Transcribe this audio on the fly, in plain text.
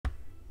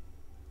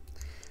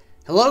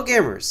Hello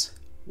gamers!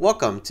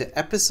 Welcome to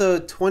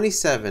episode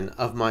 27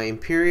 of my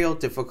Imperial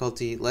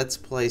difficulty Let's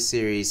Play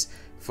series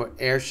for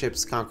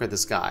Airships Conquer the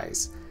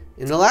Skies.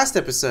 In the last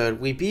episode,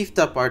 we beefed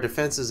up our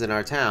defenses in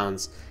our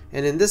towns,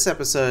 and in this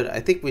episode,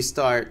 I think we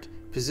start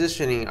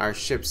positioning our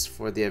ships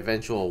for the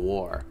eventual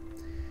war.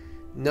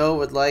 No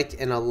would like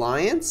an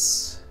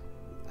alliance.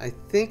 I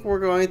think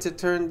we're going to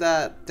turn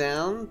that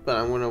down, but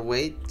I'm going to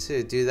wait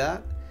to do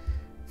that.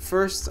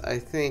 First, I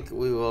think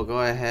we will go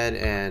ahead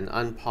and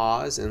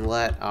unpause and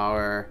let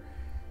our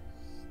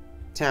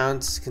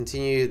towns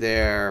continue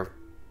their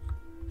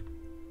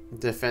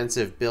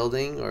defensive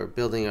building or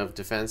building of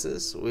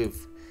defenses. We're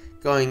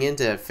going in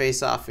to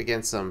face off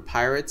against some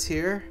pirates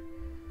here.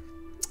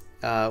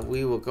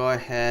 We will go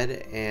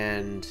ahead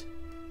and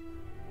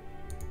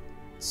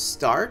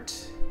start.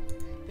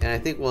 And I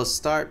think we'll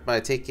start by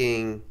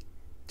taking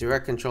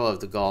direct control of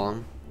the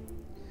golem.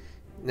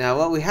 Now,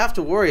 what we have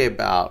to worry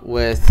about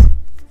with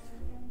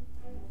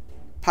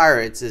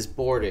pirates is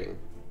boarding,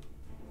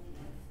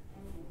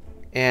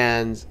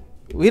 and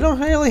we don't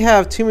really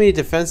have too many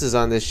defenses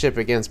on this ship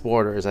against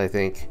boarders, I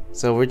think.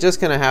 So we're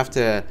just gonna have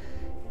to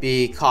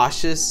be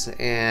cautious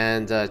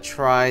and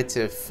try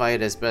to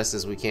fight as best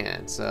as we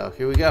can. So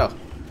here we go.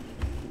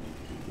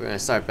 We're gonna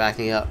start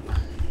backing up.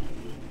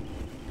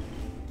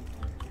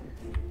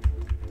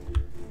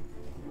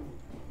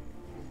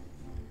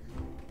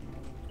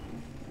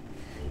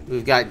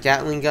 We've got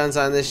Gatling guns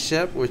on this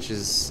ship, which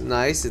is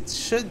nice. It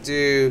should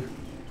do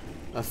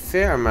a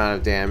fair amount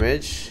of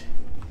damage.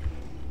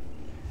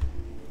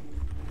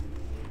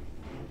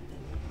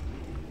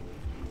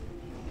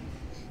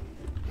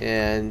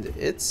 And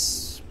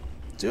it's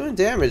doing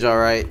damage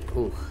alright.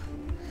 Ooh.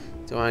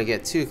 Don't want to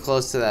get too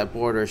close to that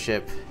border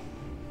ship.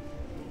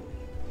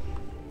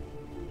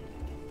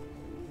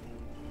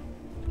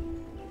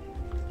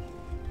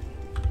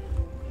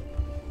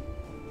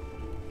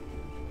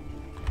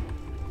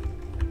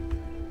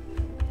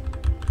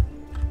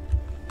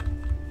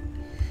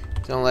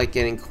 Don't like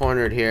getting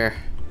cornered here.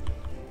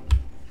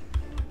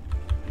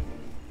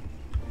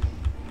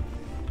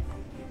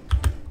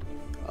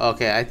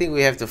 Okay, I think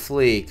we have to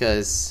flee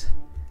because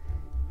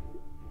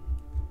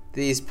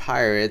these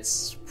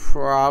pirates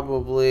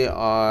probably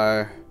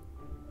are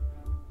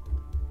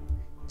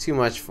too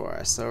much for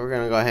us. So we're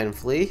gonna go ahead and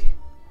flee.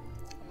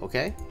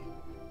 Okay.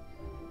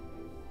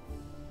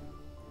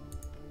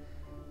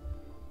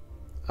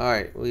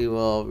 Alright, we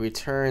will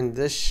return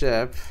this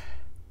ship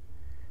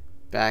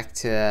back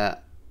to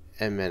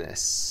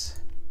Menace.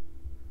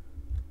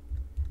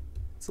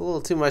 It's a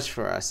little too much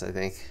for us, I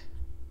think.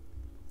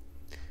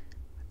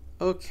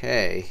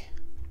 Okay.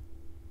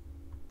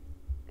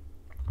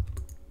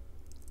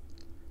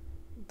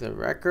 The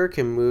wrecker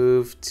can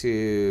move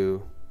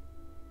to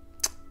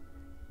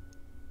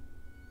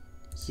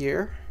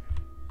here.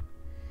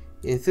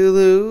 In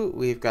Thulu,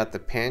 we've got the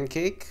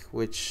pancake,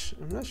 which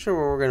I'm not sure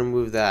where we're going to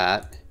move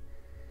that.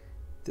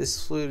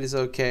 This flute is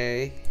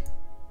okay.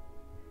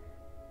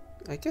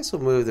 I guess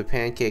we'll move the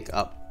pancake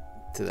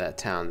up to that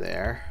town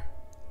there.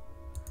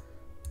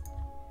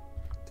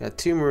 Got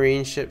two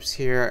marine ships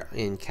here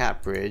in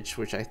Catbridge,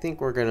 which I think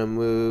we're gonna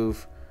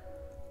move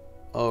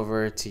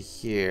over to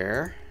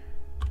here.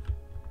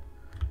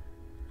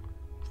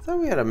 I thought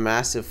we had a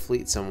massive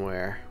fleet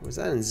somewhere. Was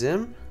that in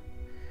Zim?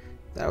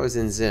 That was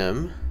in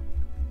Zim.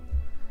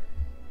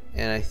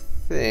 And I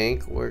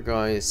think we're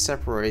going to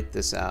separate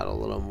this out a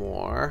little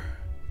more.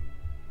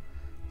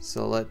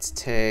 So let's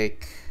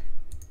take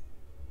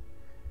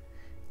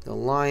the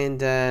Lion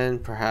Den,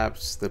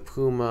 perhaps the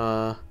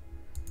Puma.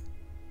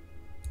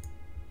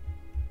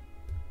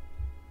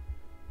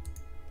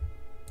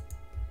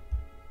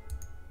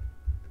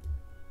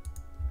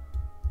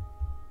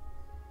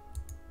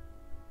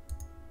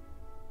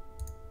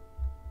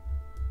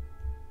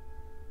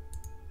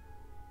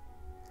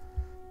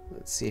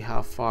 Let's see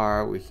how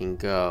far we can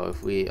go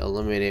if we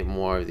eliminate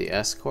more of the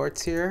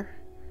escorts here.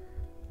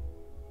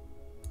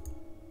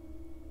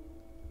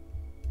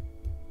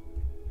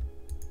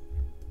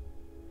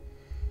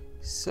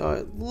 So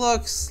it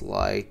looks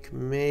like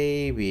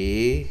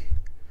maybe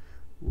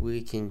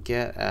we can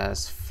get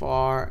as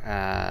far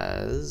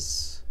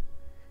as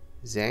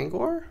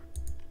Zangor.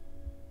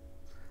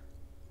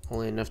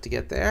 Only enough to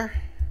get there.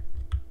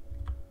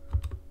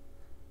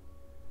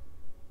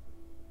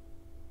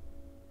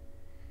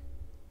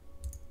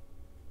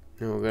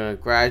 And we're going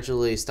to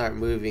gradually start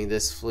moving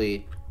this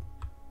fleet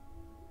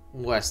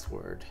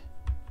westward.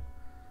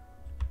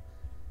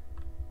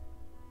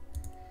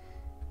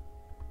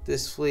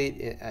 This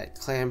fleet at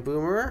Clan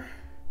Boomer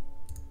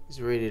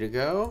is ready to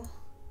go.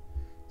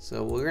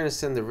 So we're going to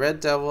send the Red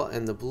Devil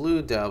and the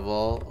Blue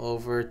Devil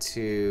over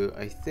to,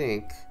 I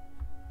think,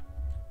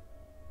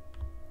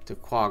 to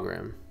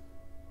Quagrim.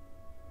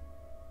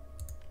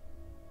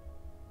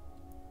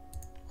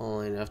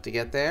 Only enough to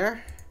get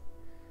there.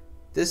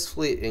 This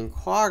fleet in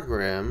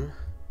Quagrim,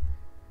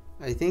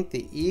 I think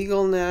the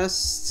Eagle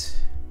Nest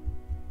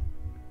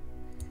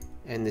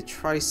and the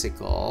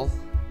Tricycle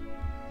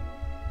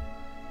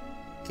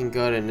can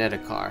go to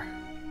Nedikar.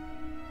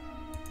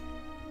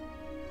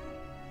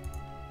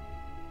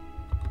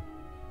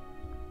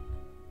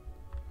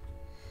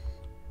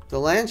 The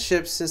land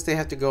ships, since they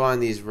have to go on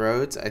these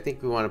roads, I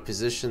think we want to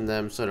position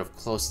them sort of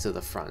close to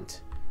the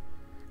front.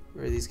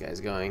 Where are these guys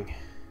going?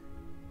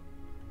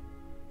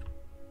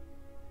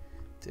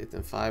 Take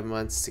them 5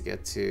 months to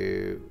get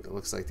to, it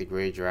looks like the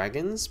Grey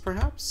Dragons,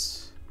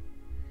 perhaps?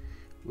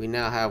 We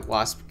now have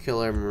Wasp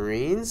Killer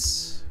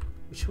Marines,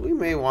 which we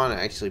may want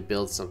to actually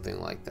build something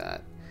like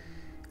that.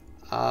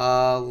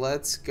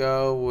 Let's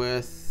go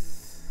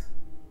with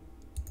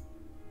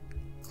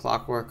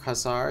Clockwork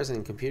Hussars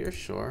and Computers,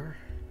 sure.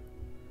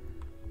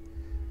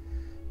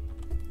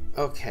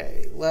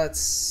 Okay,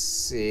 let's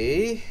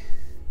see.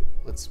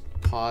 Let's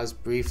pause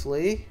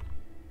briefly.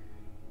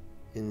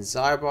 In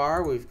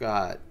Zybar, we've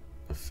got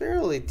a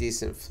fairly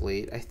decent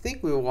fleet. I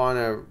think we want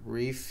to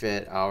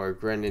refit our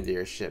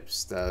Grenadier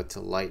ships, though, to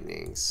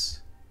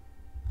Lightnings.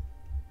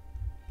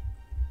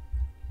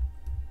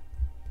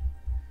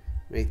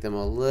 Make them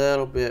a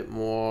little bit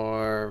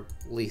more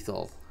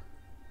lethal.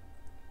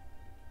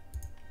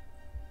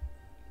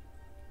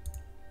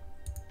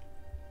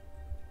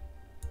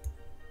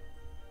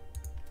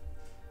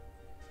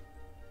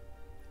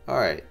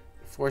 Alright,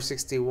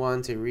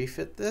 461 to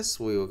refit this.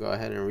 We will go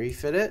ahead and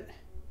refit it.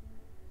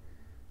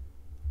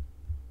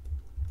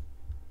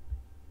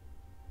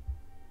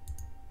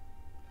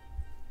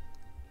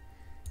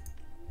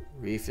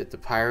 Refit the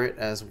pirate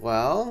as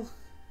well.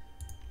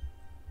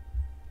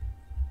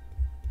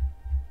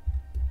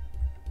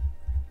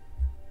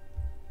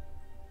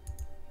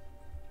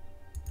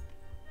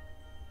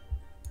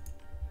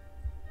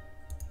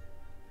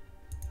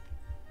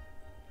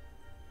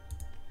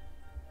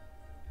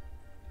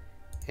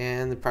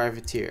 And the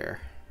privateer.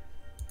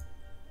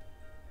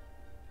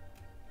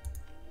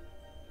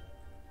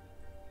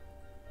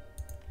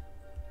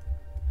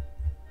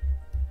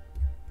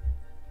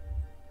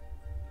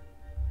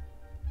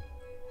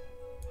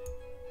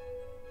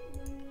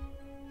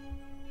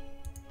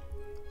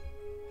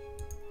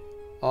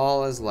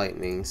 All as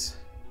lightnings.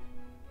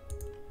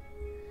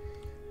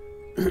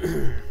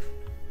 Okay,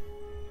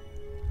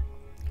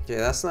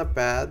 that's not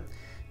bad.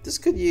 This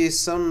could use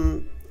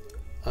some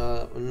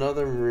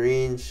another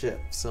marine ship,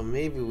 so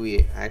maybe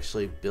we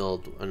actually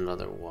build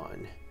another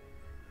one.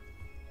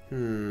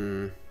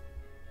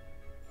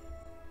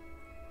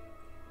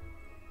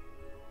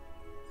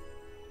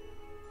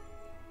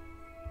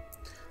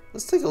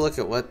 Let's take a look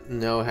at what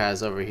No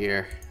has over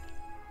here.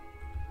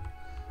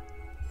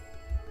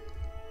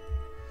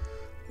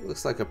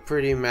 Looks like a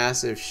pretty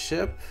massive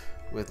ship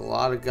with a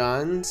lot of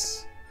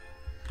guns.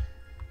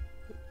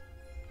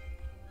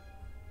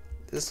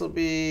 This will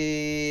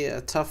be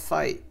a tough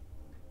fight.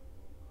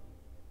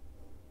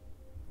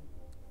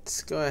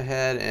 Let's go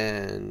ahead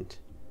and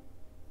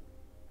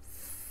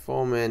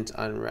foment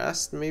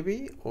unrest,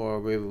 maybe, or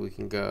maybe we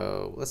can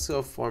go, let's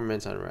go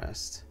foment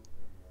unrest.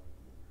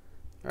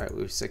 All right,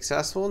 we're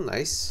successful,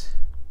 nice.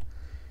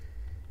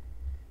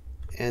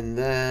 And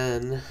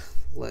then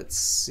let's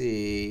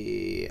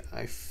see,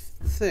 I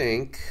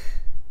think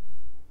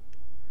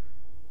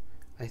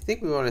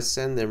we want to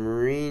send the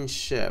marine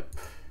ship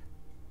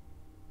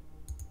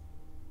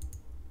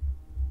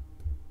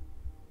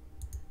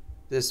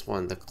this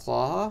one, the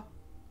Claw,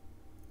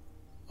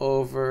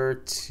 over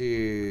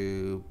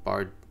to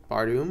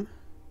Bardum.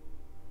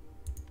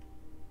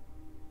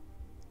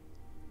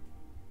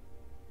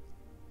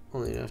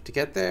 Only enough to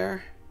get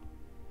there.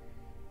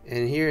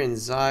 And here in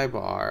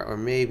Zybar, or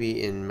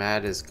maybe in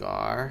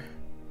Madasgar.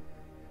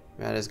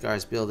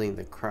 Madasgar's building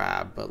the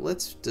crab, but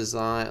let's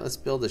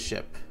build a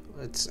ship.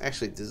 Let's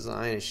actually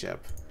design a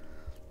ship.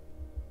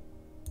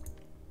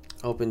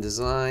 Open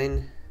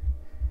design.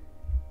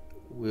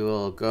 We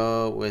will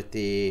go with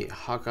the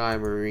Hawkeye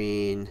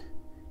Marine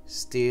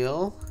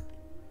Steel.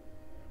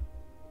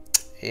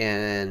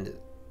 And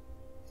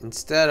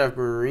instead of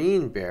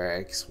Marine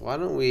Barracks, why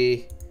don't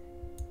we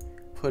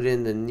put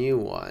in the new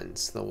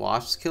ones? The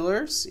Wasp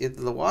Killers?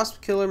 Either the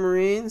Wasp Killer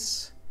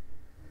Marines.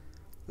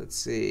 Let's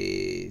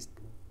see.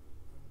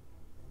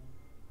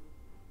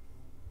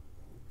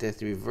 They have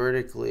to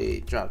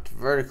be dropped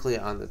vertically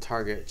on the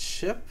target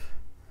ship.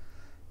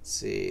 Let's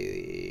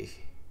see.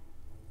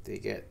 They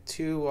get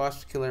 2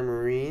 Wasp Killer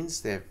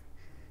Marines. They have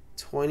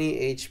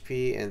 20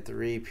 HP and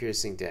 3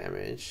 piercing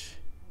damage.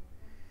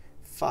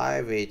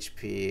 5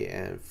 HP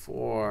and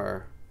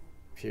 4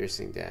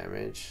 piercing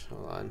damage.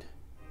 Hold on.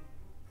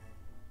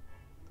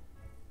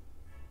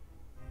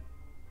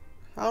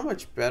 How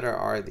much better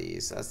are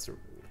these? That's the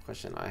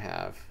question I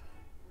have.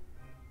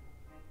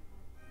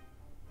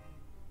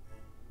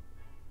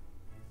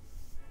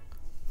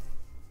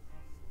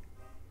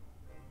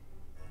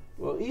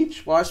 Well,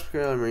 each Wasp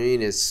Killer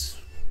Marine is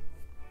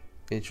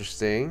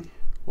interesting.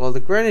 Well, the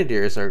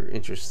Grenadiers are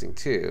interesting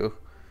too.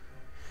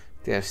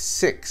 They have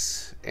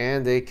 6,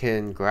 and they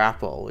can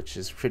grapple, which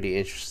is pretty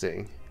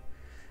interesting.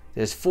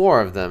 There's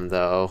 4 of them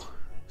though,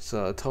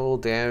 so total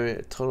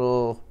damage,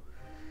 total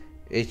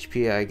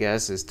HP, I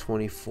guess, is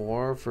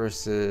 24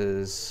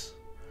 versus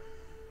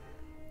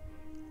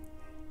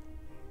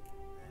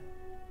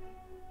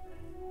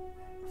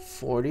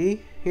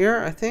 40 here,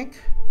 I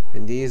think.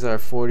 And these are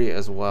 40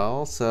 as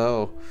well,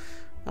 so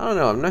I don't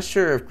know. I'm not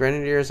sure if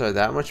Grenadiers are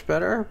that much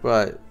better,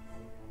 but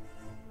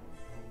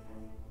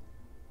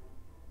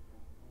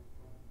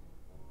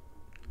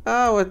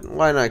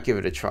why not give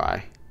it a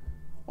try?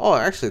 Oh,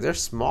 actually, they're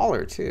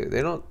smaller too.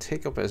 They don't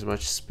take up as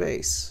much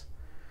space.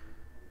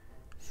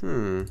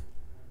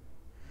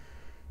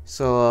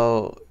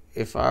 So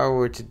if I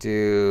were to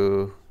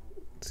do,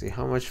 let's see,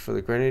 how much for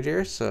the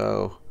Grenadiers?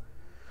 So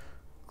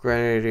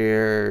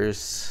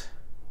Grenadiers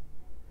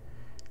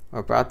are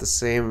about the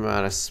same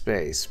amount of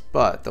space,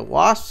 but the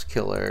Wasp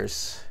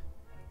Killers,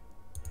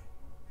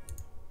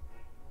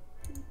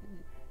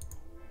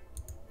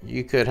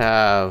 you could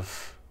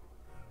have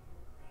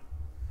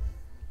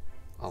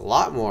a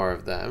lot more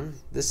of them.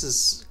 This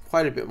is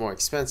quite a bit more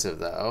expensive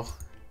though.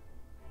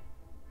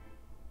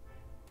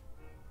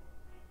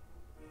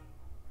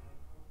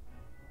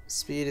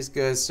 Speed is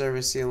good,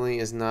 service ceiling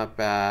is not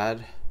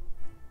bad.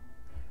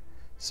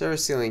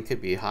 Service ceiling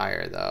could be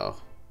higher though.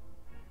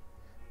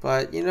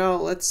 But you know,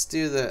 let's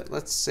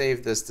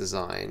save this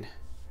design.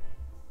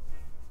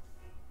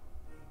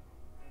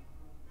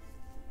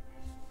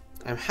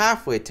 I'm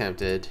halfway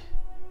tempted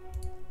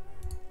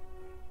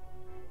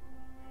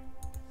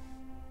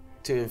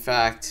to in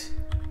fact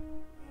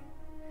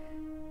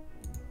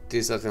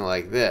do something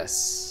like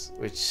this,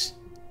 which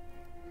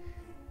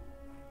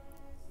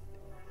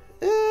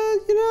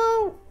you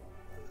know,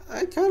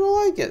 I kind of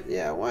like it.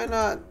 Yeah, why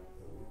not?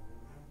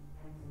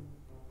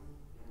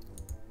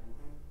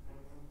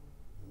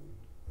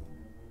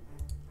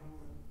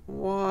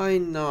 Why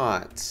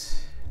not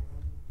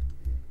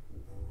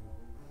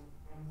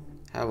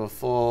have a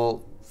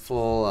full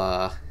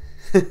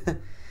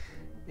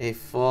a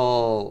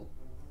full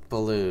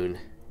balloon?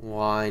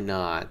 Why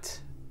not?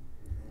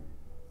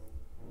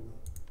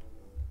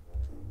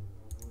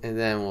 And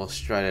then we'll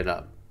strut it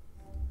up.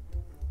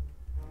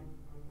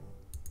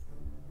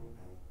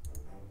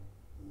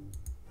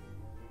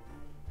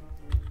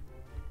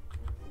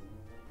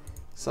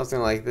 Something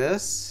like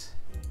this.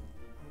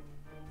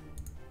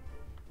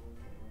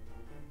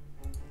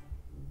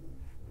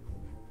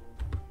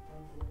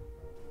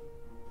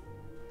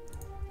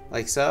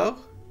 Like so.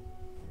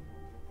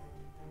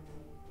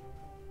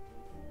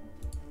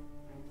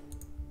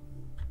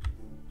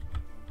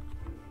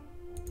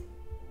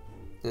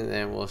 And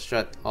then we'll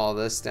strut all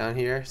this down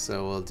here.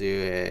 So we'll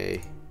do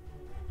a,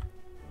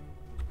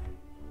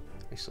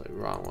 actually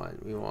wrong one.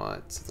 We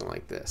want something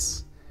like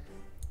this.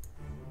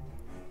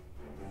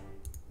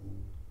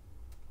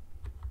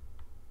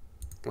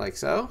 Like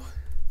so.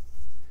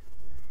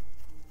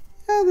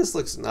 Yeah, this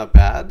looks not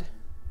bad.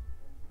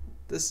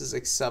 This is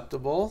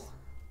acceptable.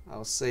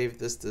 I'll save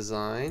this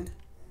design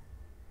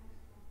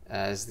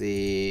as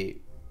the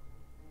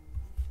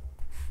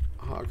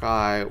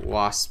Hawkeye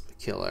Wasp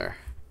Killer.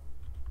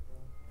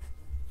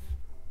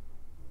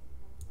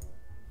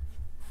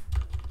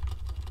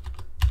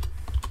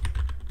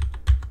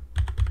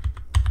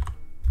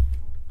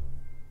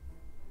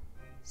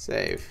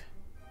 Save.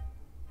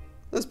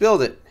 Let's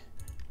build it.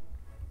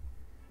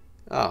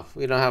 Oh,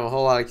 we don't have a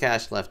whole lot of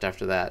cash left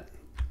after that.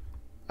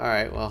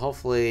 Alright, well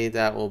hopefully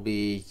that will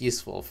be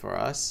useful for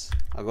us.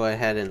 I'll go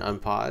ahead and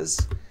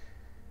unpause.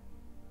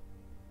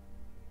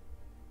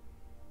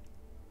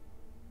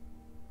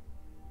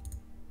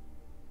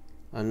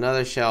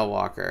 Another shell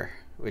walker,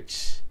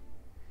 which,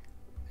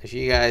 if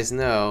you guys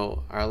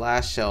know, our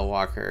last shell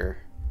walker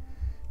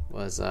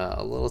was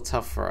a little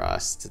tough for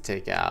us to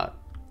take out.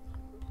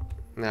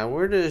 Now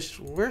where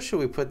should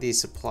we put these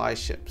supply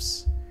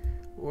ships?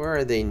 Where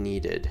are they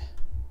needed?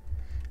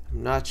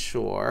 I'm not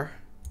sure.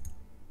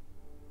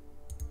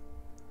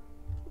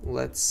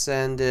 Let's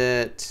send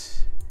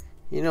it,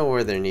 you know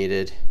where they're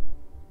needed.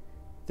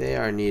 They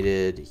are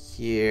needed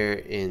here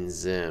in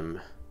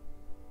Zim.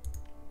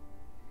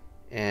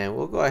 And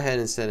we'll go ahead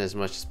and send as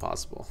much as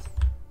possible.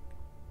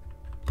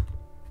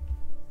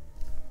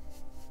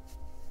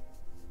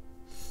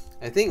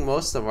 I think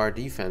most of our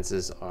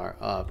defenses are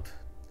up.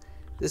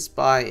 This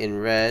buy in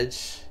Reg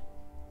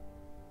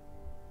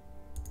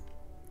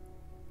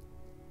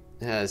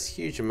has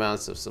huge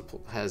amounts of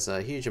has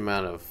a huge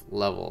amount of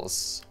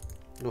levels.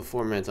 No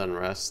 4-minute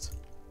unrest.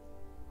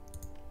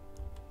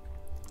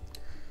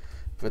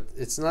 But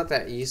it's not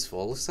that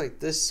useful. It looks like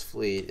this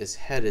fleet is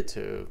headed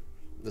to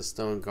the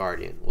Stone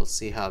Guardian. We'll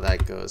see how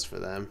that goes for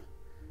them.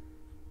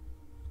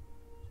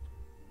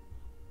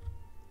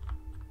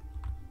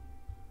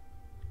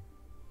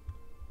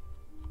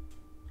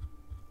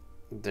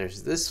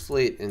 There's this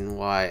fleet in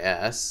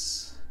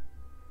YS.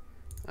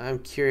 I'm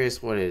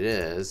curious what it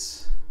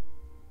is.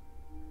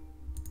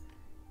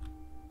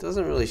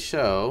 Doesn't really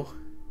show.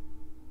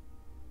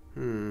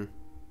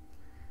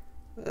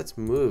 Let's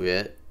move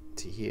it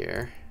to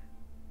here.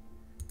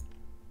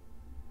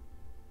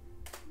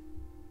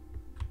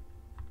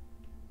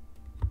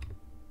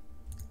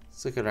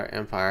 Let's look at our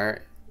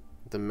empire.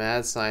 The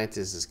mad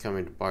scientist is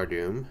coming to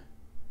Bardoom.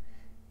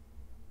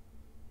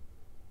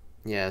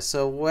 Yeah,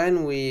 so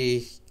when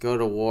we go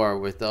to war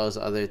with those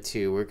other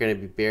two, we're going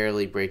to be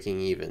barely breaking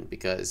even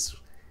because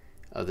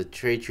of the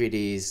trade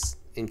treaties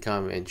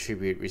income and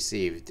tribute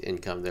received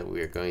income that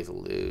we are going to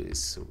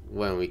lose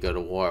when we go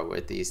to war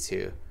with these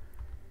two.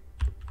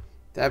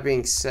 That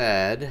being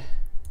said,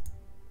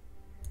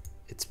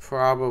 it's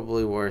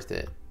probably worth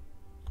it.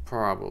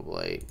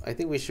 Probably. I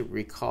think we should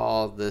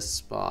recall this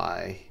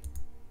spy.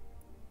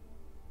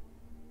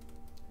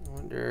 I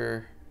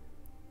wonder...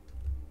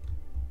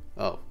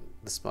 Oh,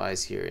 the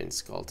spy's here in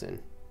Skulton.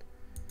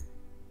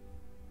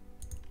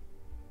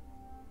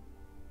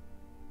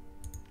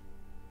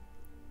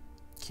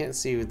 Can't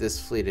see this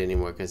fleet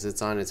anymore because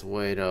it's on its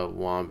way to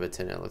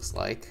Wombaton, it looks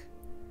like.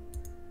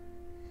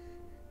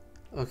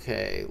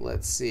 Okay,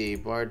 let's see.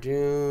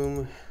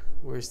 Bardoom.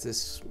 Where's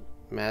this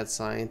mad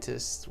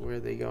scientist? Where are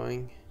they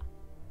going?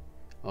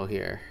 Oh,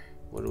 here.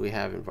 What do we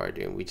have in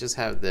Bardoom? We just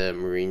have the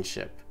marine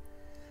ship.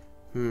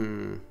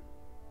 Let's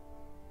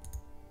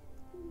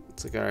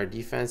look at our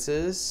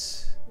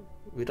defenses.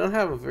 We don't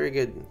have a very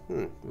good...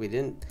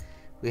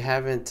 We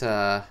haven't...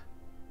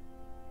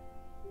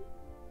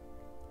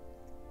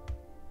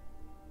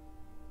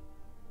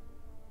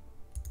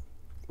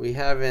 We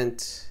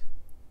haven't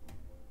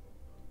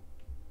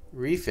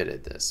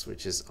refitted this,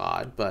 which is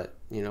odd, but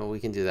you know, we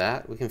can do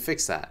that. We can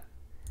fix that.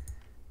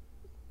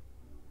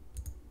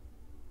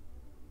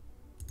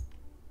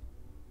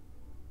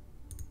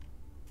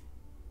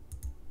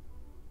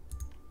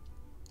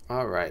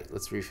 All right,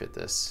 let's refit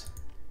this.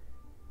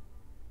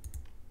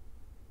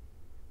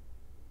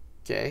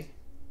 Okay.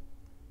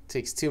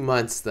 Takes 2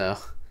 months though.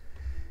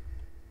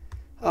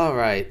 All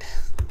right,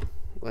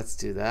 let's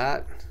do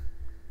that.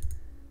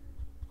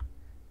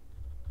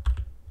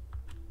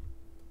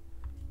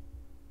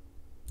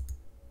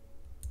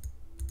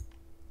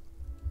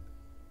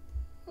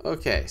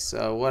 Okay,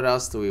 so what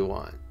else do we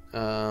want?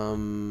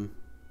 I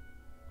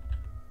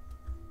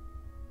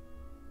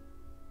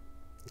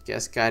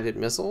guess guided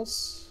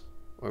missiles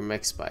or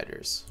mech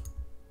spiders.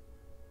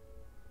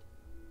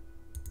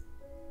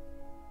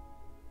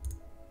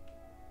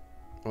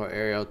 Or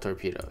aerial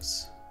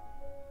torpedoes.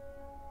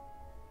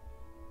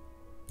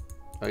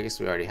 I guess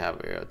we already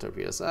have aerial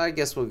torpedoes. I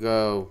guess we'll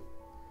go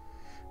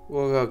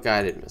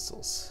guided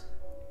missiles.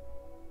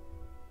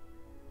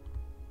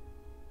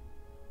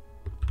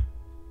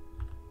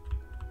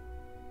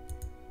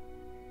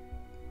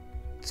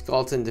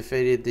 Skulton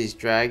defeated these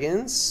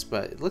dragons,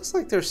 but it looks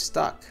like they're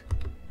stuck.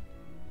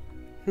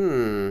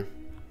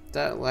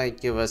 That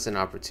might give us an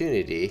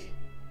opportunity.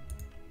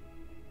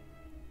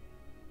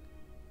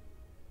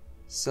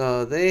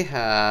 So they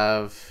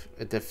have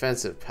a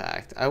defensive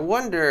pact. I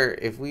wonder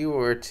if we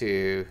were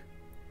to...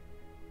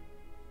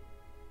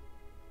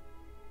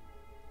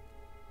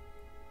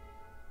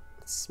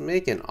 Let's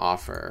make an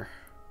offer.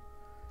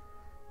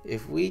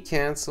 If we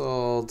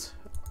canceled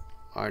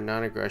our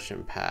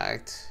non-aggression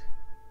pact,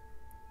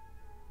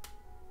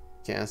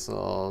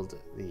 canceled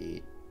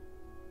the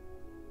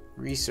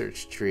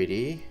research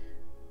treaty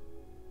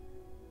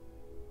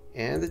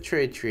and the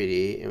trade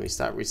treaty, and we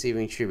stopped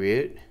receiving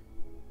tribute,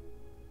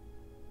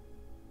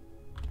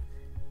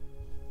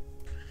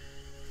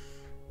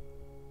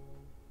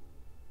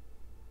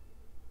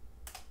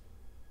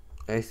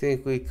 I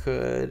think we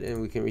could,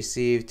 and we can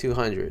receive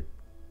 200.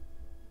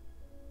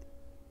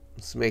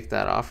 Let's make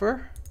that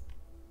offer.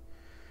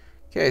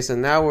 Okay, so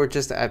now we're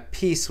just at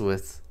peace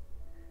with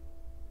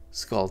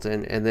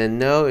Skulton, and then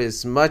no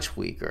is much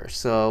weaker.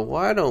 So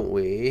why don't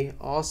we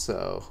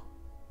also...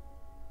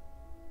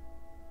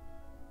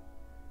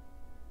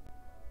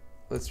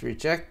 Let's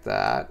reject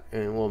that,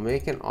 and we'll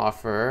make an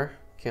offer.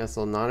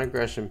 Cancel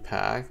non-aggression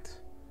pact.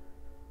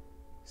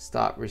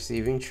 Stop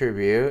receiving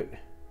tribute.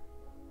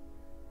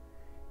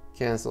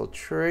 Cancel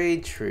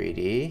trade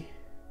treaty.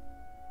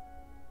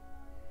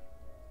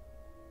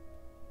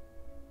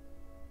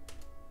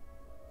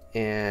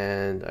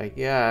 And I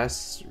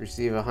guess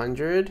receive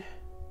 100.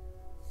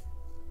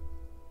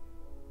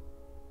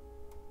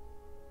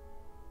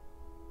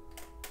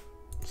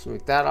 So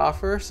make that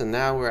offer. So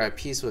now we're at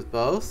peace with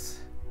both.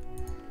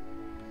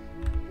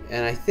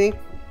 And I think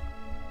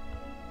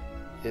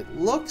it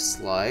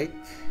looks like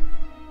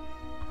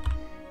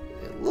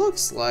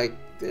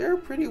they're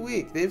pretty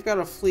weak. They've got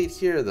a fleet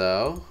here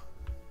though.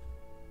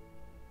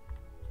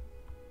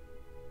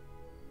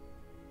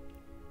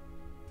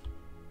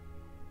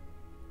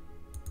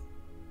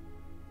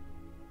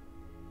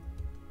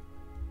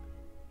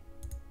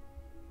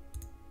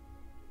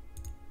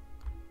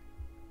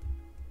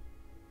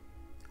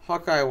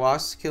 Hawkeye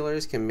Wasp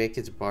Killers can make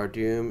it to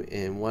Bardoom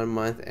in 1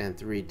 month and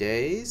 3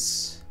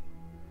 days.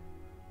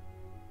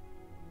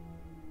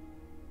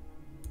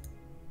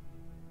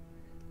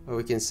 Or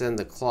we can send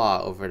the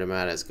Claw over to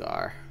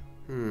Madasgar.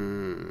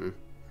 I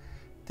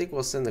think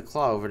we'll send the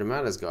Claw over to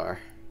Madasgar.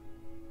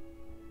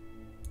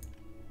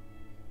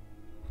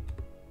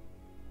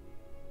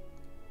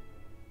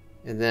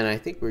 And then I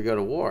think we go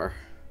to war.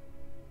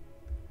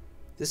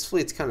 This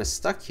fleet's kind of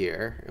stuck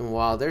here, and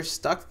while they're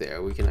stuck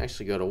there, we can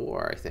actually go to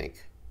war, I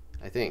think.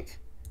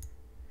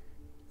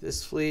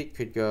 This fleet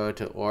could go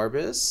to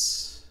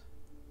Orbis,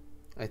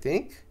 I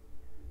think.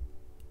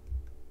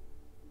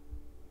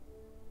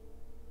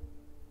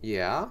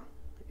 Yeah,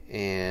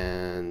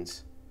 and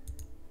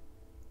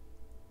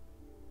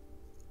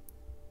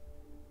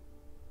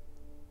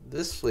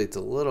This fleet's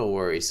a little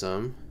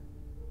worrisome.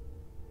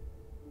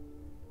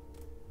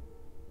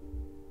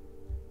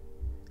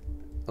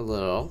 A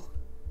little.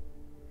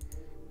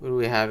 What do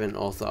we have in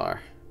Ulthar?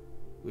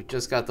 We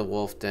just got the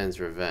Wolf Den's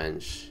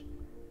Revenge.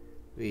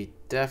 We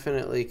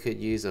definitely could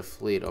use a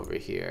fleet over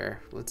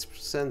here. Let's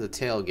send the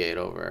Tailgate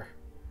over.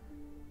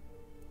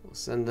 We'll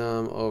send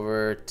them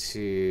over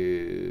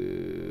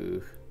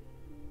to...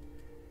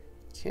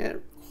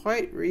 Can't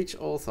quite reach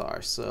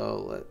Ulthar,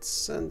 so let's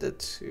send it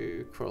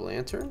to Crow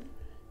Lantern.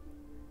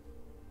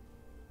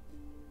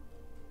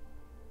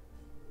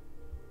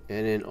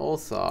 And in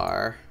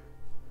Ulthar,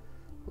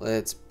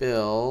 let's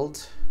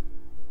build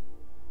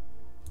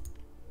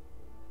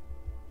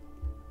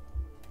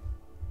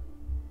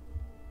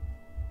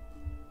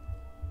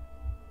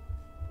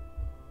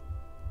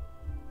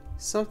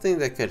something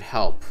that could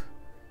help.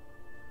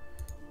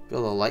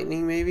 Build a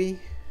lightning, maybe?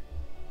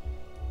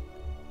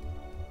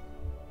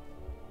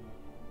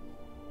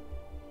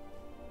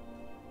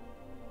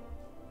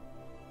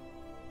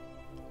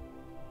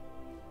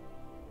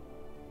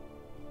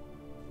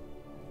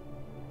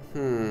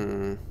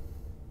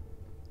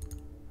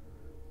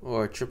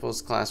 Or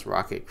Triples class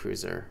rocket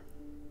cruiser.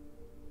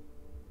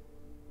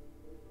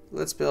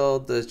 Let's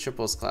build the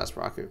Triples class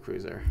rocket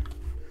cruiser.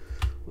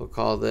 We'll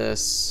call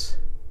this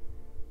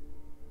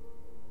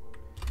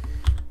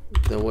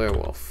the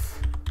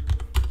Werewolf.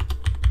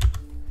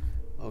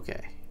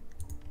 Okay.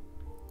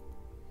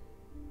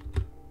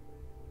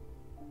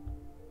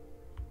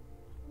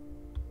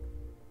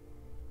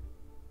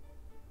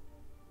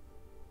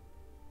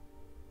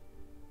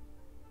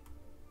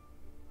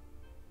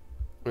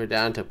 We're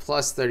down to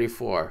plus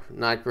 34.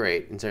 Not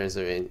great in terms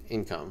of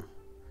income.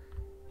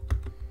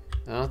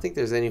 I don't think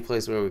there's any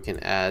place where we can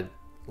add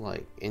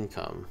like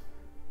income.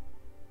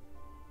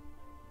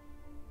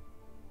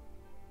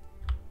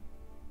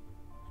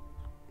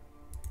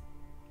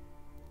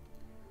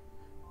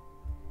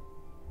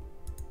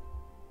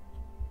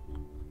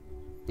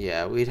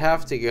 Yeah, we'd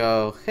have to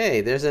go, hey,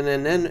 there's an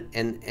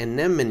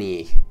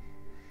anemone.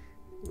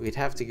 We'd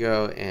have to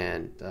go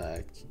and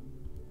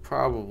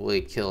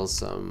probably kill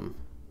some.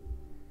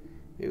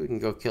 Maybe we can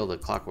go kill the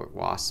Clockwork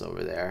Wasps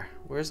over there.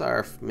 Where's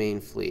our main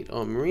fleet?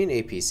 Oh, Marine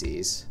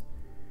APCs.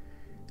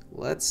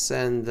 Let's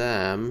send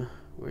them.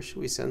 Where should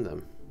we send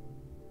them?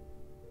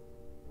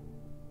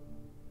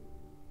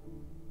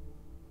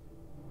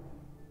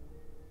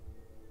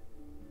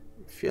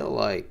 I feel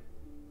like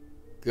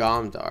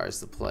Gomdar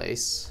is the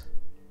place.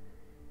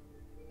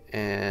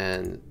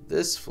 And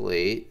this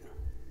fleet.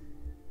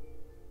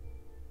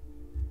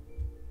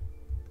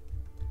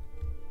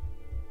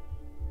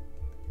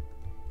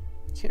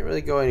 Can't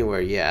really go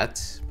anywhere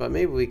yet, but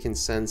maybe we can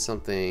send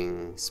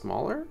something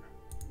smaller.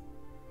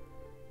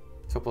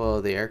 A couple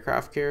of the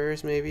aircraft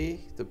carriers,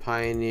 maybe. The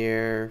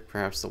Pioneer,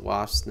 perhaps the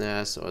Wasp's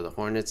Nest or the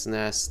Hornet's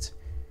Nest.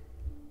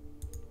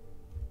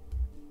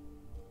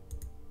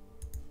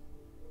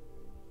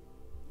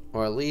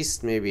 Or at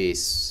least maybe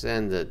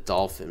send the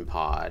Dolphin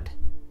Pod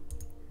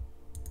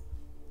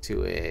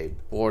to a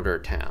border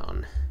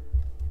town.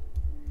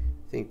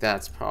 I think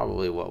that's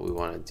probably what we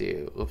want to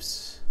do.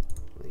 Oops,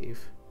 leave.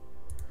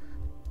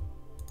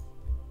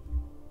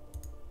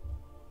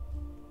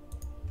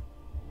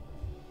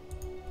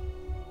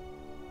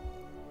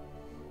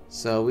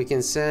 So we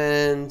can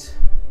send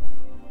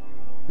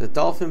the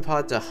Dolphin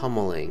Pod to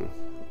Hummeling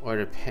or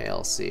to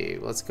Pale Sea.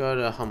 Let's go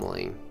to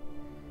Hummeling.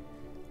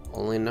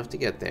 Only enough to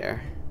get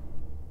there.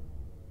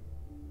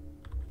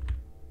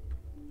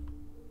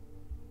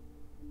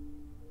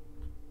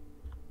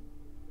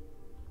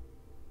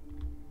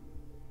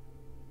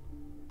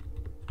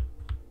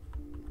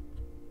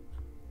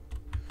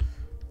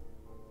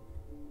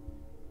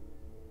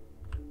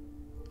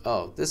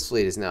 Oh, this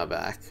fleet is now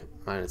back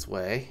on its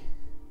way.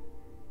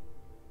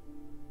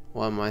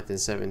 1 month and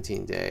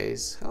 17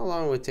 days. How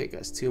long would it take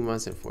us? 2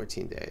 months and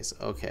 14 days.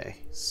 Okay,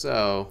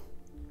 so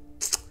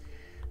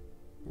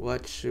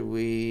what should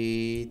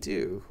we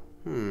do?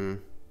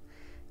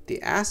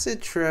 The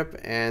Acid Trip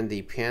and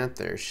the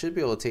Panther should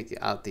be able to take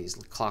out these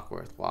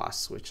Clockwork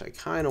Wasps, which I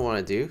kind of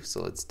want to do,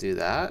 so let's do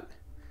that.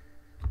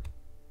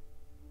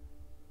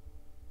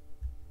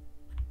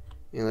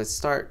 And let's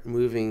start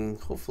moving,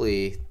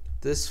 hopefully,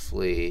 this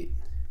fleet.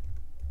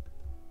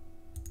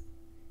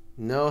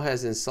 No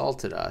has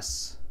insulted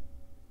us.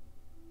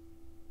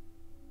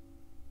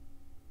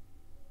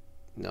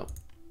 Nope,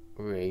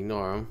 we're gonna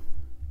ignore them.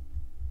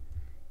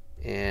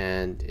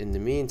 And in the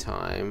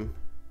meantime,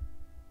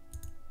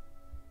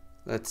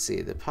 let's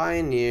see, the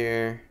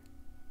Pioneer,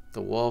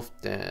 the Wolf,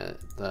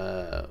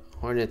 the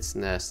Hornet's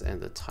Nest,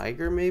 and the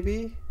Tiger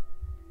maybe?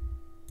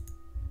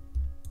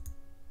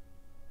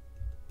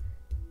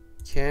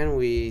 Can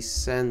we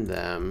send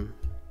them?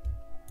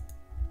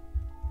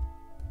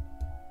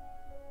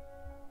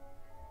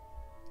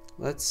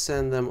 Let's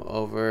send them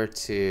over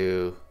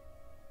to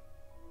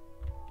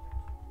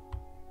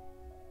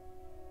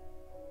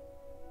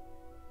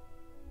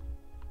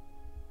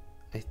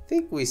I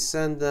think we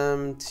send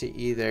them to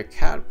either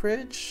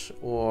Catbridge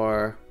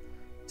or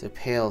to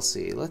Pale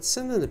Sea. Let's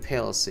send them to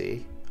Pale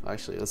Sea.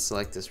 Actually, let's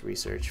select this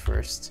research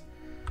first.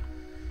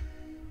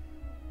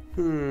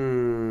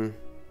 Let's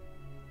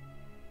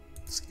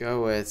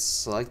go with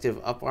selective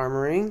up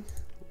armoring.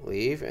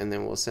 Leave, and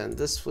then we'll send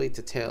this fleet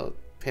to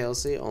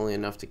Palesy, only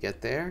enough to get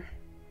there.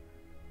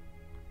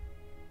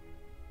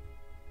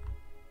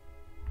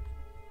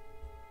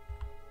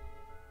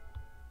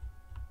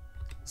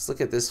 Let's look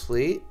at this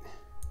fleet.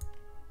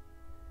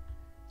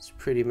 It's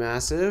pretty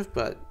massive,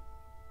 but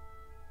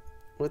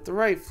with the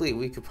right fleet,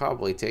 we could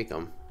probably take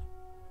them.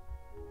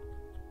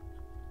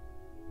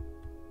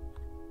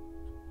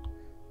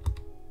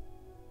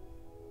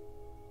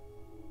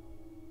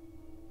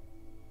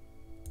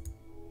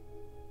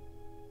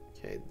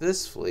 Okay,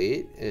 this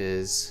fleet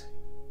is...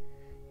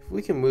 If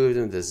we can move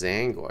them to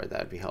Zangor,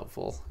 that'd be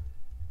helpful.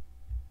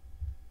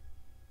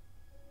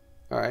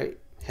 Alright,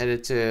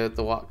 headed to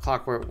the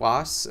Clockwork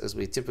Wasps, as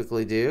we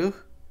typically do.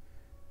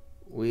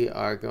 We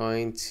are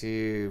going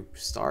to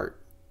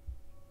start.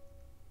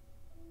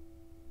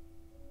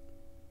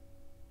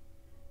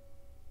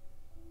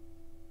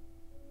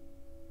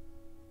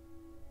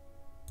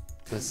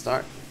 Let's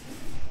start.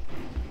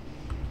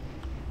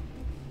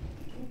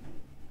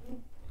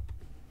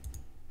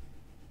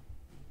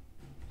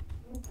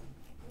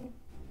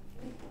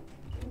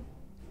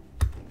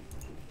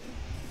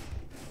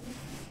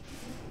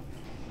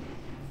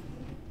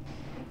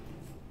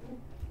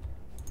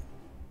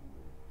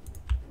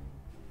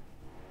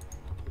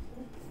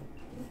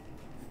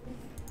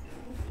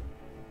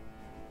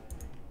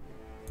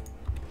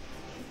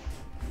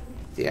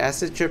 The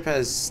acid trip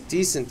has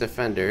decent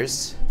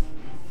defenders,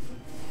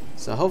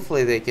 so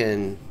hopefully they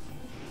can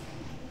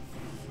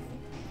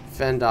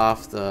fend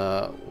off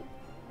the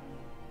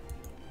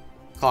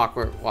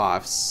Clockwork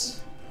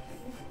Wasps.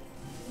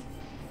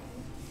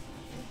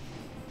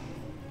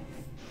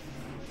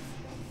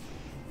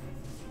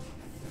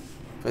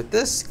 But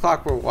this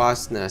Clockwork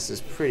Wasp nest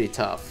is pretty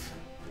tough.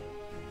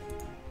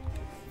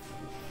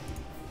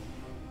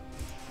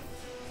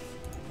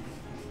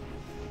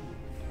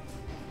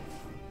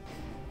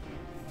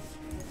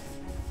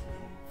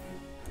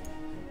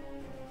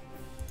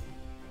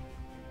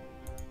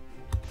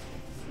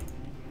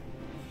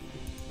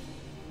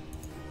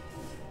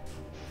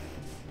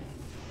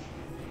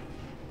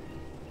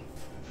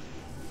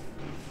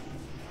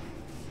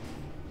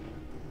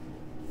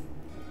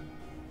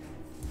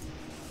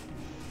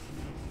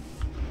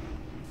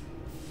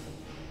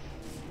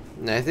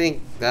 And I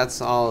think that's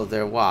all of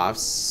their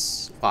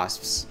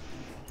wasps.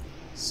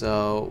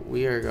 So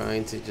we are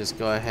going to just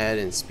go ahead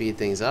and speed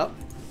things up.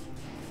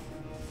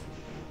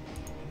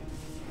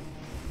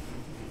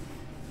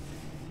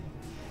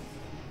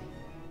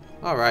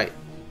 Alright.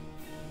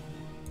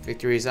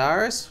 Victory is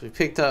ours. We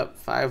picked up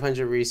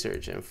 500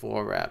 research and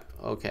 4 rep.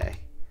 Okay.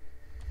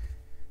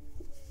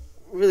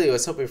 Really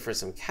was hoping for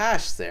some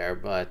cash there,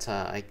 but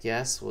I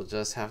guess we'll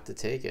just have to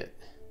take it.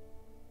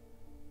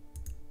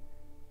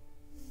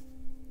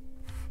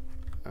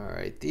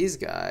 Alright, these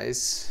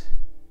guys.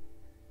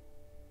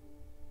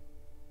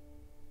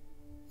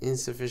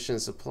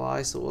 Insufficient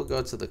supply, so we'll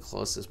go to the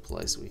closest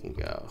place we can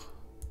go.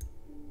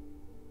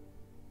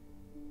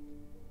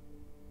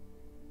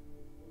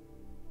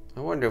 I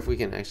wonder if we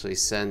can actually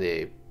send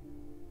a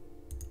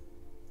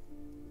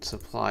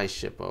supply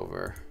ship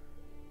over.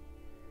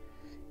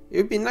 It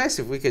would be nice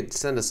if we could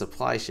send a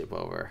supply ship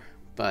over,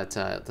 but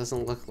it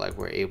doesn't look like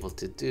we're able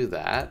to do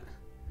that.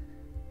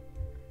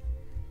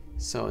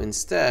 So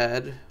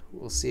instead,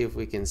 we'll see if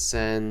we can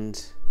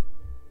send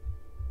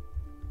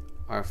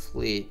our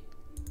fleet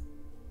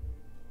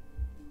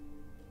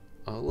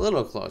a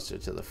little closer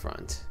to the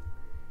front.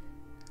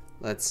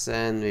 Let's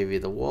send maybe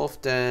the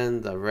Wolf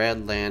Den, the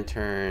Red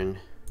Lantern,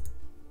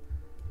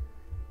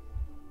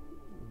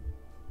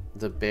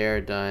 the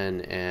Bear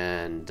Den,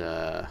 and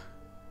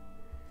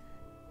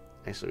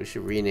actually we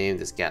should rename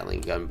this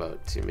Gatling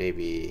gunboat to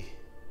maybe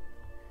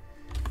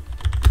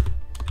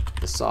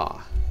the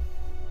Saw.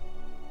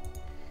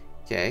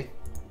 Okay.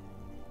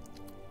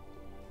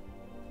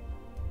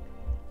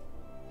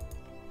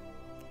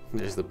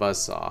 There's the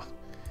Buzzsaw.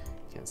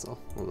 Cancel.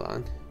 Hold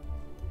on.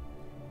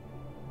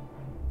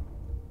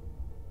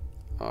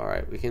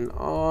 Alright, we can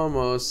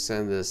almost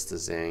send this to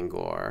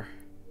Zangor.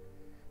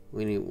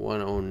 We need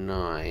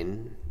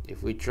 109.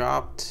 If we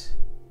dropped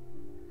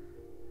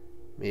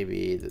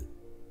maybe the...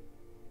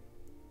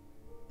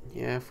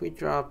 Yeah, if we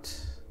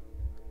dropped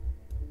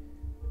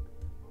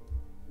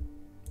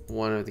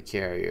one of the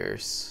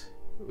carriers,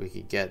 we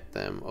could get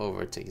them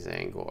over to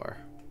Zangor.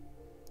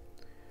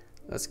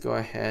 Let's go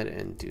ahead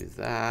and do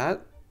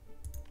that.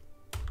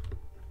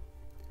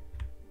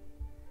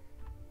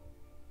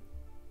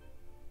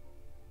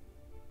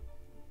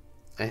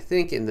 I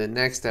think in the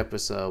next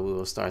episode we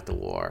will start the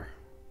war.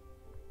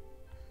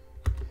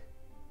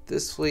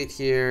 This fleet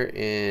here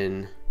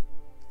in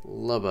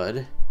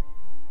Lubud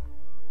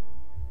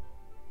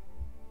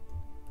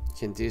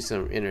can do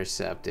some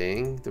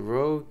intercepting. The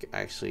Rogue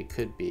actually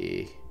could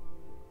be...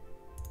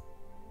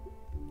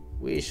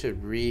 We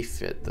should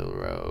refit the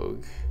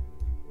Rogue.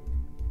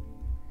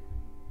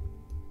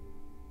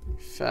 In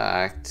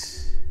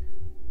fact,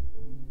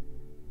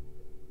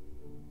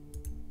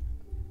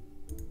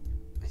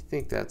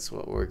 think that's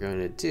what we're going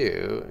to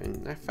do.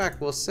 And in fact,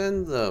 we'll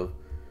send the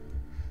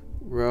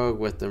rogue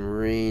with the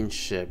marine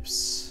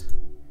ships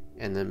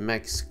and the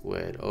mech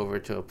squid over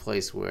to a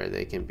place where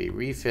they can be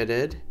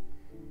refitted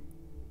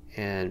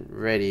and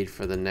readied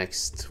for the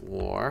next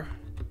war.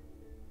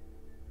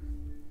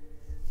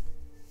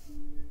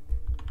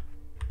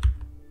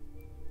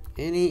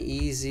 Any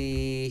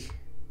easy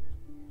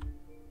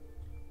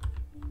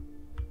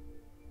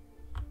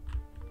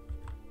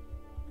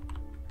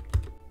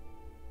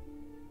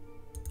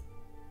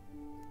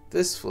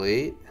this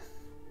fleet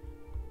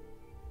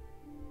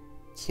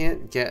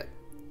can't get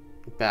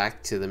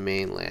back to the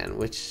mainland,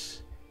 which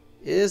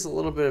is a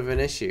little bit of an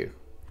issue.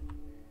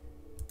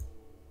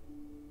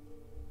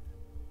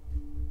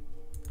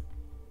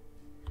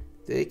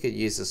 They could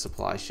use a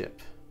supply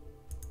ship.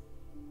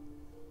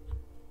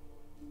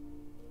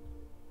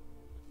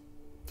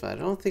 But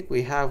I don't think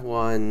we have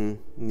one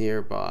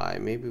nearby.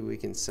 Maybe we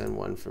can send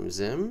one from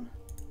Zim.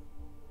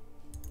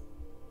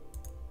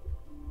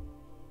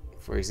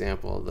 For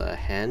example, the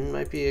Hen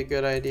might be a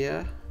good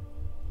idea.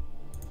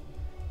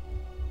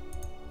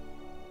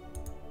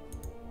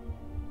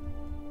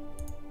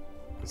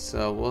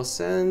 So we'll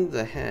send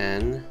the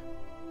Hen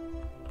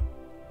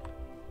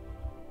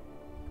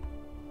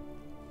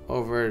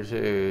over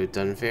to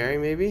Dunferry,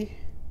 maybe?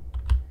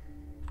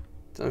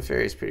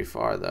 Dunferry is pretty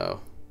far, though.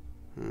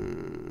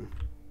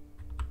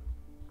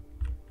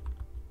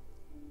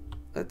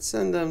 Let's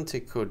send them to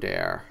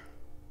Codair.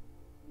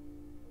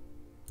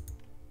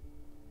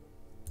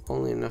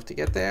 Only enough to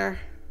get there.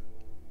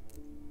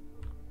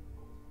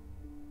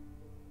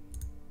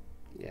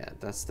 Yeah,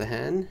 that's the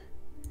Hen.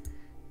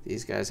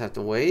 These guys have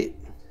to wait.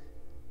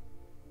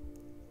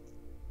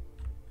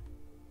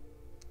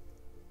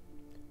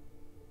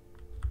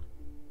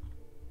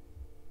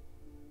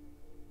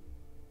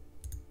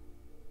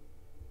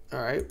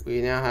 Alright,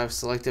 we now have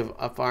selective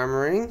up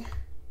armoring.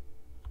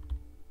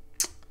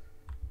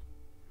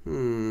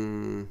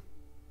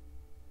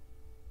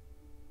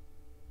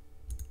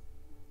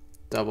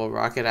 Double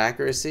rocket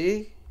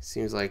accuracy.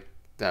 Seems like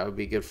that would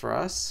be good for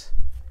us.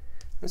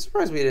 I'm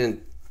surprised we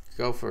didn't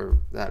go for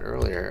that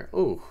earlier.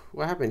 Ooh,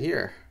 what happened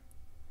here?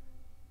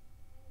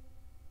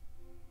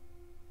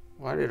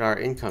 Why did our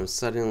income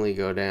suddenly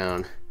go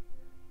down?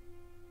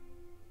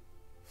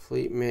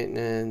 Fleet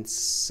maintenance,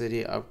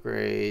 city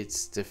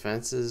upgrades,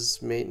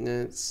 defenses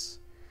maintenance.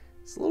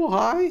 It's a little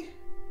high.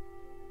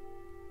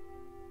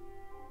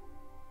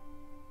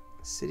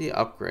 City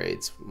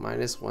upgrades,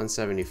 minus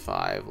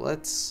 175.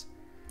 Let's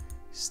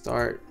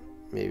start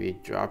maybe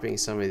dropping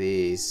some of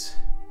these.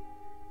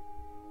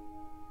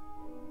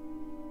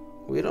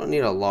 We don't need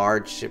a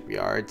large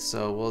shipyard,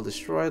 so we'll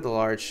destroy the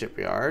large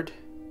shipyard.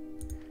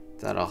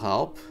 That'll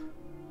help.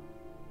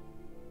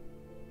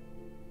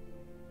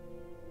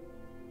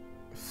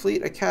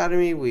 Fleet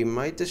Academy we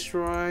might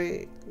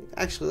destroy.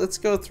 Actually, let's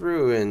go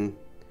through and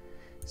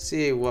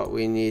see what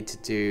we need to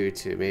do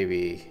to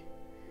maybe...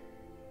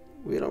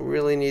 We don't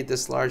really need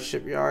this large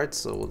shipyard,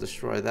 so we'll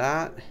destroy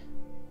that.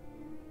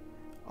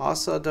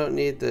 Also don't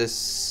need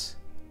this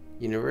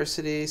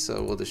university,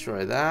 so we'll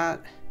destroy that.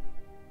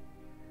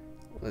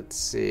 Let's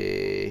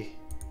see.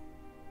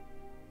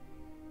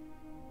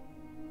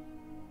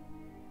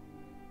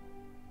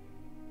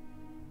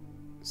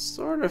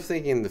 Sort of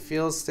thinking the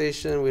field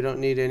station we don't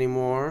need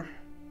anymore.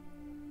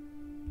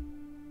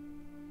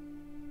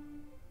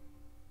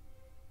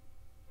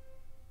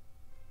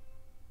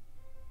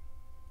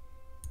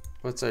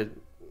 What's our...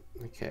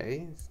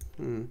 Okay.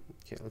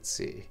 Okay, let's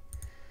see.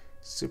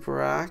 Super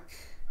rack.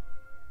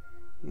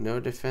 No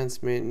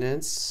defense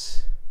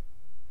maintenance.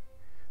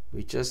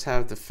 We just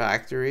have the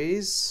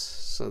factories,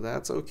 so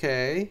that's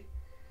okay.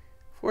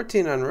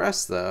 14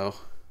 unrest, though.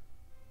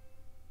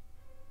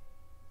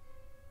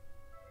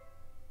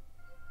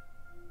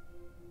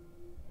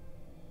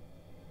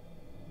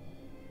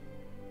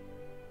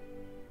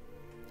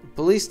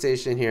 Police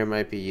station here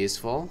might be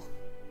useful.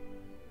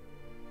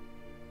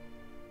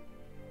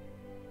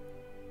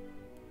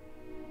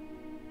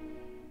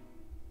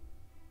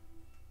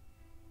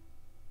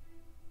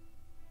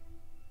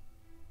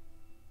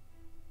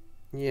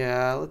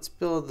 Yeah, let's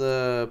build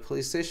the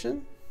police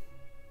station.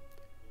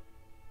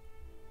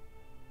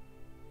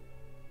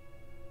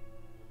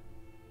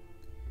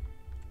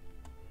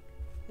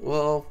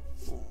 Well,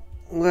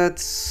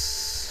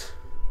 let's...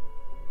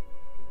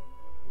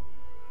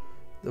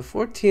 The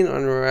 14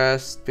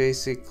 unrest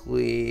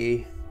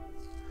basically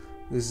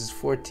loses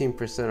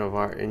 14% of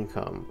our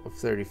income of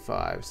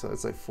 35, so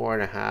it's like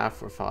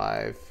 4.5 or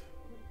 5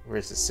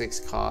 versus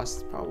 6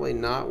 cost. Probably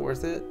not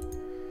worth it.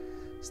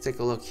 Let's take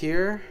a look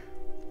here.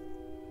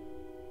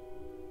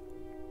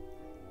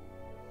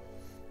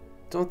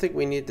 Don't think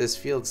we need this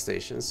field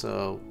station,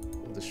 so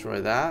we'll destroy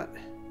that.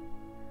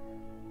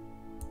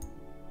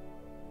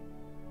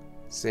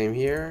 Same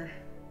here.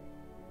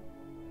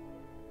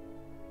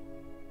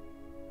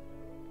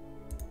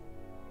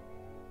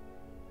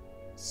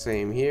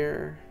 Same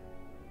here.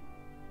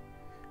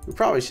 We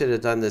probably should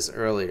have done this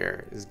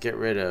earlier, is get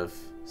rid of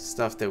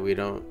stuff that we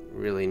don't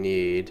really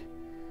need.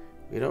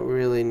 We don't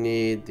really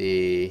need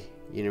the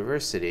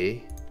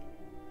university.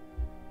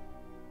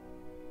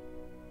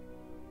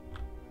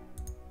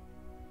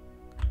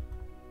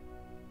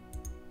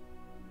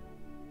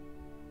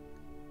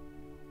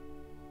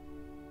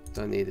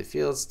 Don't need the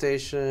field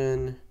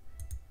station.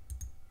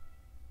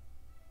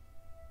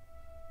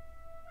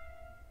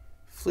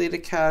 Fleet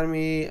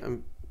Academy,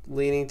 I'm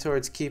leaning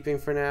towards keeping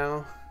for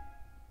now.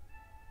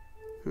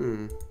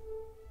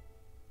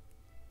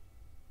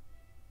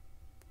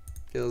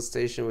 Field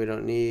station we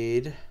don't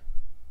need.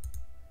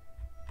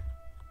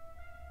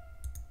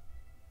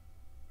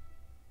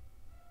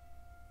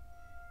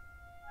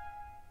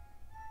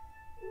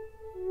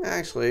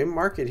 Actually,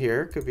 market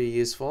here could be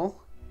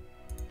useful.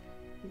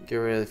 Get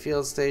rid of the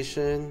field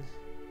station.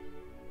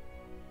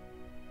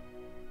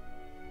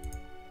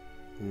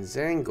 In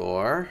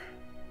Zangor,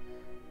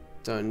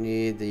 don't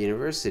need the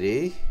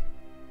university.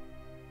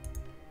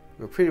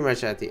 We're pretty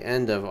much at the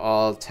end of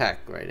all tech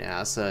right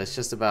now, so it's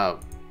just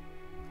about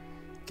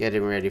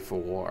getting ready for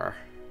war.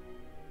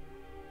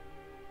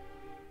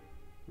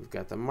 We've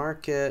got the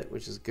market,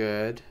 which is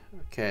good.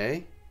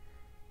 Okay.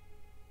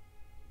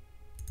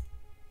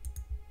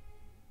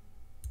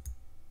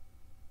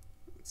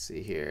 Let's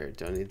see here.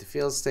 Don't need the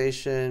field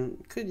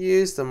station. Could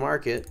use the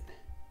market.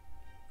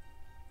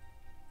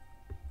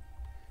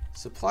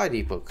 Supply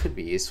depot could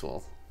be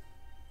useful.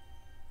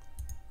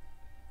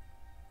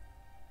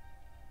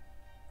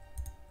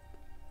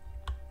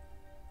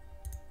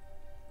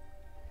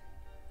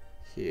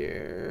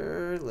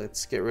 Here,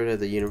 let's get rid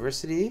of the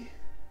university.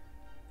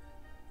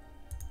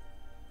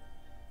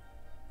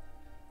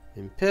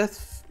 In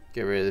Pith,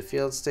 get rid of the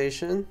field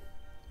station.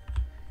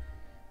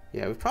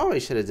 Yeah, we probably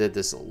should have did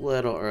this a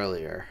little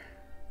earlier.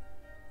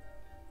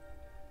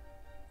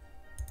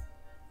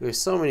 There's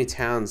so many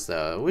towns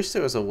though. I wish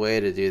there was a way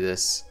to do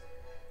this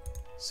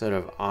sort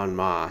of en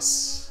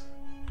masse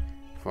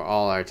for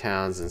all our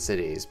towns and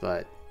cities,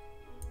 but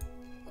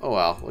oh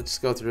well, we'll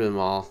just go through them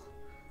all.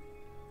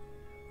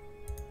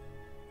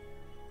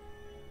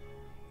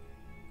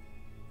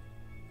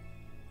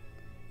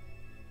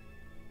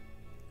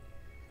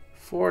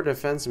 For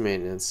defense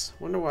maintenance.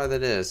 Wonder why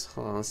that is.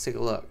 Hold on, let's take a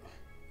look.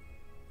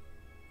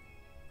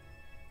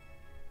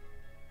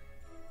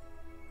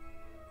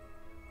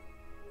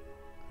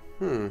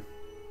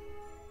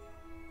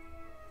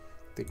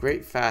 The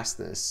Great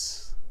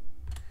Fastness.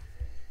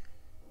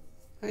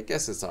 I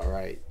guess it's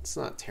alright. It's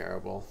not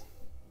terrible.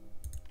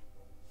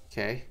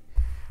 Okay.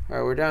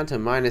 Alright, we're down to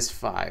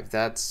 -5.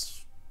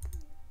 That's...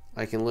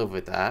 I can live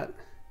with that.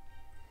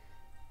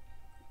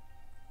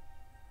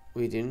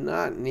 We do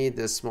not need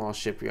this small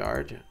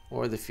shipyard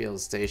or the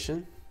field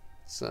station.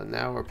 So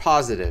now we're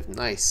positive.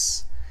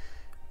 Nice.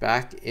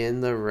 Back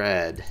in the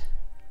red.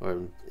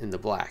 Or in the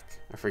black.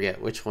 I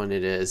forget which one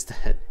it is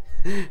that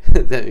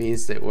that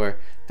means that we're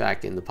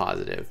back in the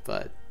positive.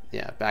 But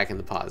yeah, back in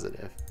the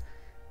positive.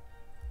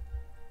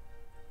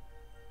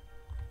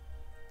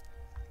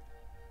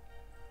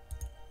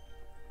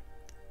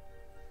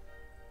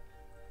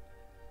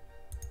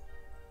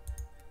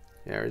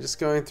 Yeah, we're just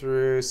going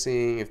through,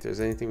 seeing if there's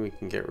anything we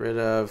can get rid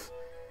of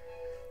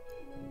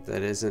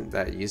that isn't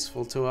that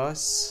useful to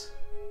us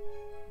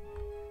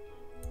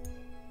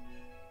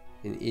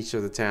in each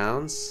of the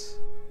towns.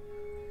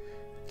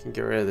 Can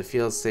get rid of the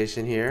field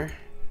station here.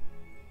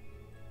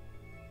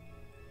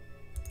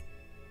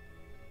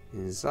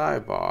 In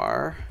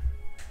Zybar.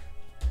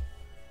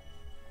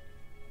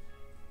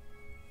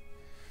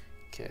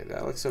 Okay,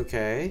 that looks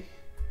okay.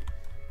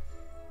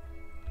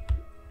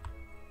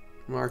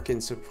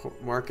 Markets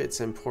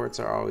and ports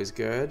are always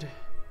good.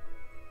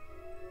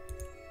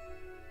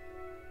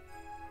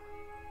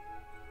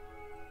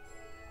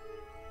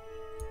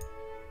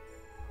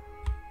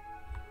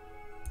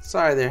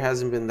 Sorry there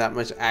hasn't been that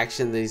much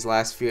action these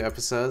last few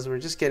episodes. We're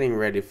just getting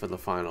ready for the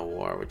final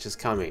war, which is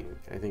coming.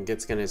 I think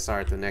it's going to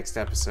start the next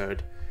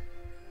episode.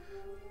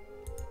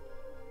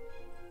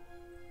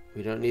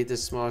 We don't need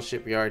this small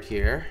shipyard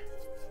here.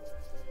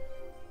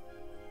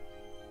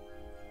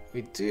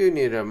 We do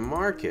need a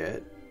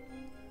market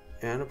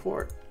and a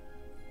port.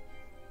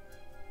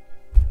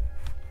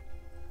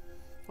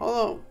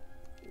 Although,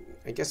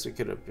 I guess we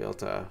could have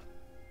built a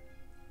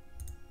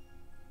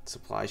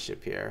supply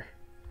ship here,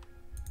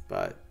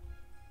 but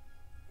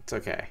it's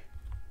okay.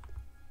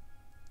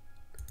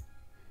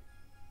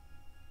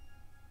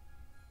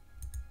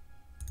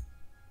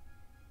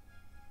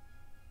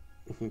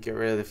 We can get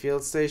rid of the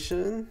field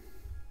station.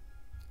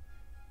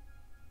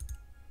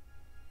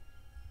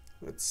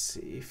 Let's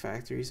see,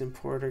 factories and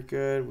port are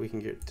good. We can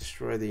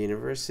destroy the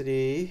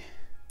university.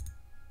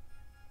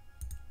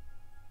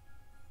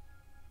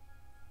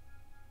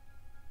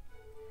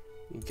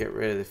 Get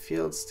rid of the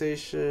field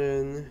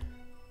station.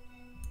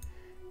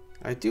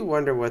 I do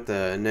wonder what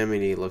the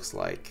anemone looks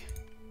like.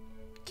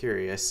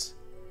 Curious.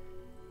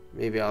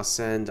 Maybe I'll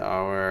send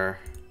our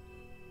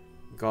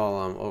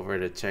golem over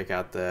to check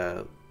out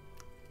the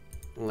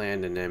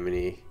land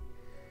anemone.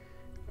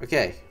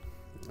 Okay,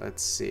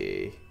 let's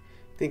see.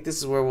 I think this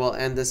is where we'll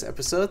end this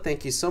episode.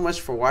 Thank you so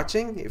much for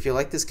watching. If you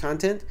like this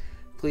content,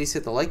 please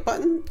hit the like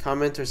button,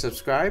 comment, or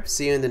subscribe.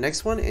 See you in the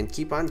next one, and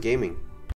keep on gaming.